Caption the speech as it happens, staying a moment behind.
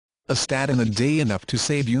a statin a day enough to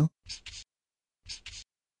save you?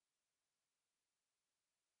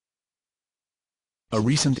 A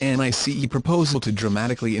recent NICE proposal to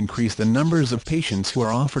dramatically increase the numbers of patients who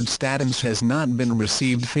are offered statins has not been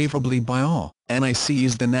received favorably by all. NICE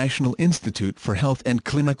is the National Institute for Health and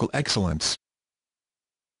Clinical Excellence.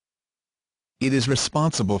 It is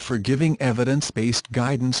responsible for giving evidence-based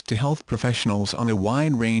guidance to health professionals on a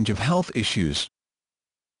wide range of health issues.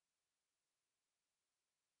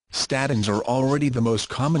 Statins are already the most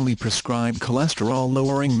commonly prescribed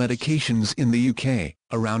cholesterol-lowering medications in the UK.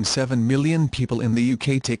 Around 7 million people in the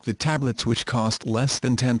UK take the tablets, which cost less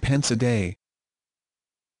than 10 pence a day.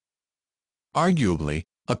 Arguably,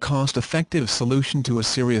 a cost-effective solution to a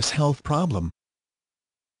serious health problem.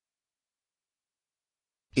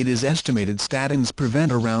 It is estimated statins prevent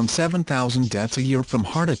around 7,000 deaths a year from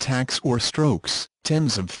heart attacks or strokes.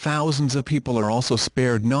 Tens of thousands of people are also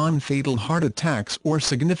spared non-fatal heart attacks or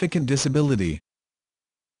significant disability.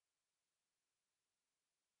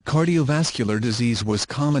 Cardiovascular disease was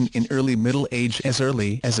common in early middle age as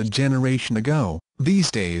early as a generation ago.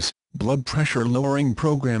 These days, blood pressure-lowering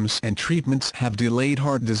programs and treatments have delayed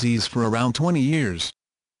heart disease for around 20 years.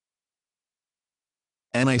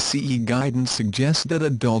 NICE guidance suggests that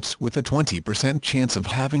adults with a 20% chance of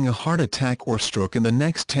having a heart attack or stroke in the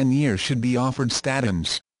next 10 years should be offered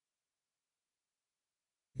statins.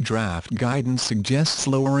 Draft guidance suggests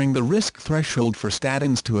lowering the risk threshold for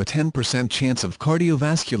statins to a 10% chance of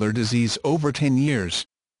cardiovascular disease over 10 years.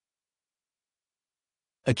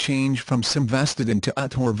 A change from simvastatin to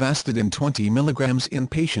atorvastatin 20 mg in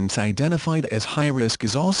patients identified as high risk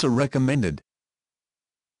is also recommended.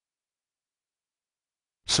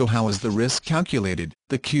 So how is the risk calculated?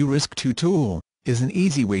 The Q-Risk2 tool is an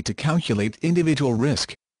easy way to calculate individual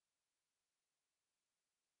risk.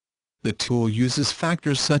 The tool uses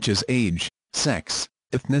factors such as age, sex,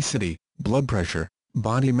 ethnicity, blood pressure,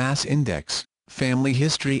 body mass index, family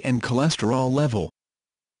history and cholesterol level.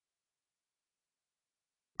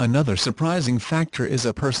 Another surprising factor is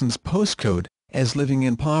a person's postcode, as living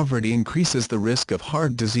in poverty increases the risk of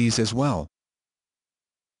heart disease as well.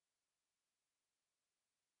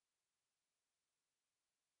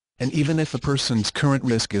 And even if a person's current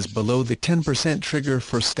risk is below the 10% trigger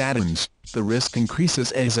for statins, the risk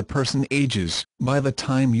increases as a person ages. By the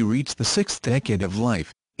time you reach the 6th decade of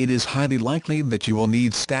life, it is highly likely that you will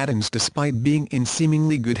need statins despite being in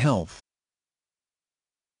seemingly good health.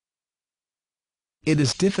 It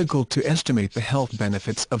is difficult to estimate the health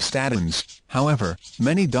benefits of statins. However,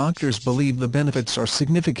 many doctors believe the benefits are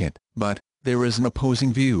significant, but there is an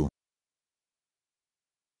opposing view.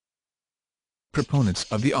 Proponents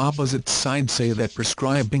of the opposite side say that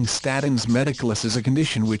prescribing statins medicalizes a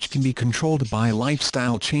condition which can be controlled by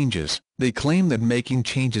lifestyle changes. They claim that making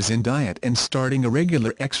changes in diet and starting a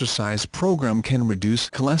regular exercise program can reduce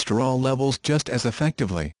cholesterol levels just as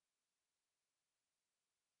effectively.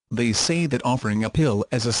 They say that offering a pill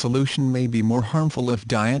as a solution may be more harmful if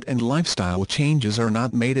diet and lifestyle changes are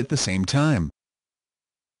not made at the same time.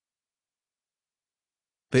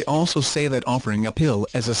 They also say that offering a pill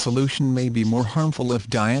as a solution may be more harmful if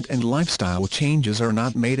diet and lifestyle changes are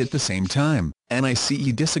not made at the same time.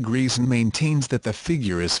 NICE disagrees and maintains that the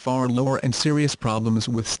figure is far lower and serious problems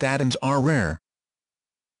with statins are rare.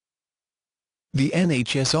 The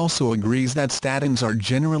NHS also agrees that statins are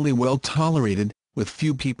generally well tolerated, with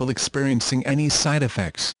few people experiencing any side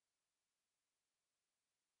effects.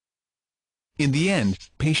 In the end,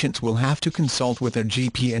 patients will have to consult with their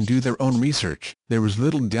GP and do their own research. There is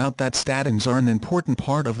little doubt that statins are an important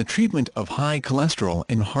part of the treatment of high cholesterol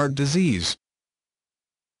and heart disease.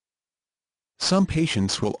 Some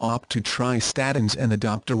patients will opt to try statins and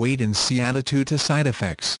adopt a wait-and-see attitude to side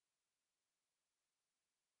effects.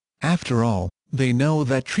 After all, they know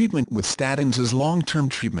that treatment with statins is long-term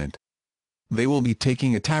treatment. They will be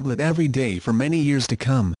taking a tablet every day for many years to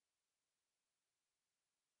come.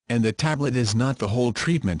 And the tablet is not the whole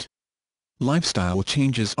treatment. Lifestyle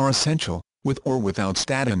changes are essential, with or without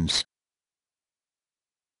statins.